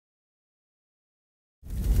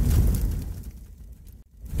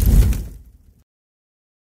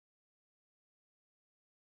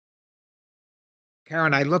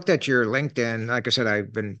Karen, I looked at your LinkedIn. Like I said,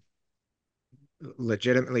 I've been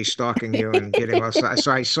legitimately stalking you and getting all. So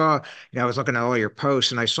I saw, I was looking at all your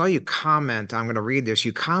posts and I saw you comment. I'm going to read this.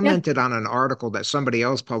 You Yeah. commented on an article that somebody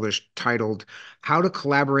else published titled "How to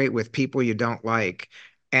Collaborate with People You Don't Like,"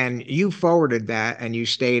 and you forwarded that and you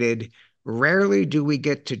stated, "Rarely do we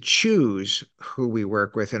get to choose who we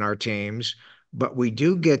work with in our teams, but we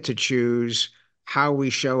do get to choose." How we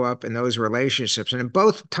show up in those relationships, and in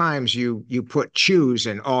both times you put choose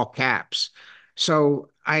in all caps. So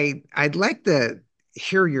I'd like to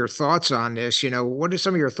hear your thoughts on this. What are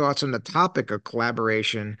some of your thoughts on the topic of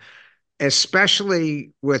collaboration,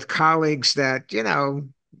 especially with colleagues that,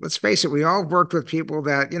 let's face it, we all worked with people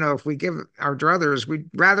that, if we give our druthers, we'd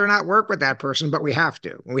rather not work with that person, but we have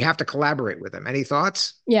to. We have to collaborate with them. Any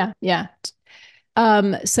thoughts? Yeah. Yeah.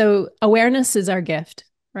 So awareness is our gift,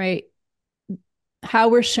 right? How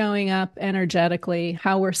we're showing up energetically,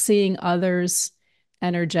 how we're seeing others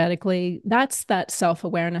energetically, that's that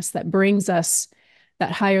self-awareness that brings us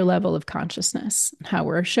that higher level of consciousness, how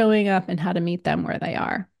we're showing up and how to meet them where they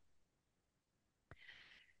are.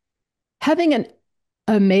 Having an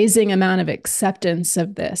amazing amount of acceptance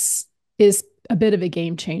of this is a bit of a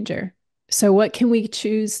game changer. So what can we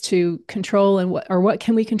choose to control and what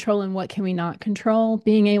can we control and what can we not control?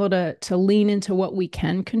 Being able to lean into what we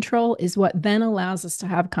can control is what then allows us to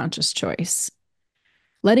have conscious choice.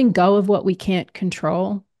 Letting go of what we can't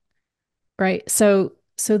control, right? So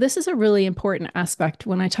this is a really important aspect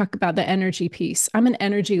when I talk about the energy piece. I'm an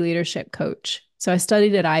energy leadership coach. So I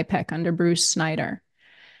studied at IPEC under Bruce Snyder.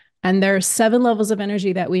 And there are 7 levels of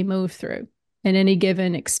energy that we move through in any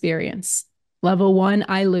given experience. Level 1,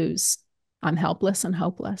 I lose. I'm helpless and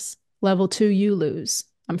hopeless. Level 2, you lose.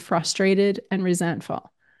 I'm frustrated and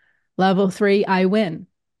resentful. Level 3, I win.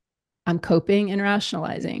 I'm coping and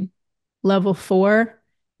rationalizing. Level 4,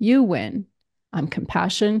 you win. I'm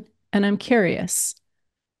compassion and I'm curious.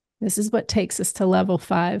 This is what takes us to level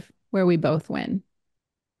 5, where we both win.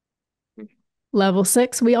 Level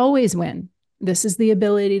 6, we always win. This is the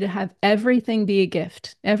ability to have everything be a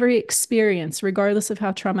gift. Every experience, regardless of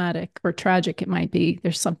how traumatic or tragic it might be,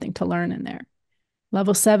 there's something to learn in there.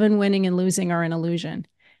 Level 7, winning and losing are an illusion.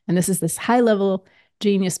 And this is this high level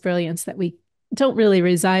genius brilliance that we don't really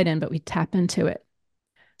reside in, but we tap into it.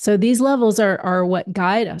 So these levels are what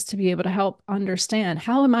guide us to be able to help understand,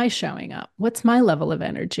 how am I showing up? What's my level of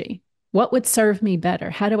energy? What would serve me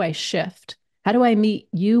better? How do I shift? How do I meet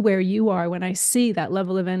you where you are when I see that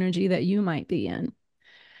level of energy that you might be in?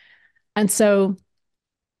 And so,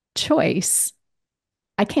 choice,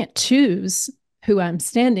 I can't choose who I'm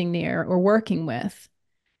standing near or working with,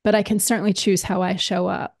 but I can certainly choose how I show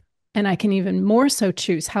up. And I can even more so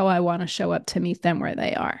choose how I want to show up to meet them where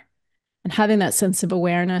they are. And having that sense of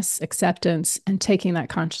awareness, acceptance, and taking that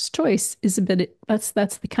conscious choice is a bit, that's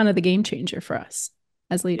the kind of the game changer for us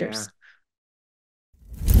as Yeah. leaders.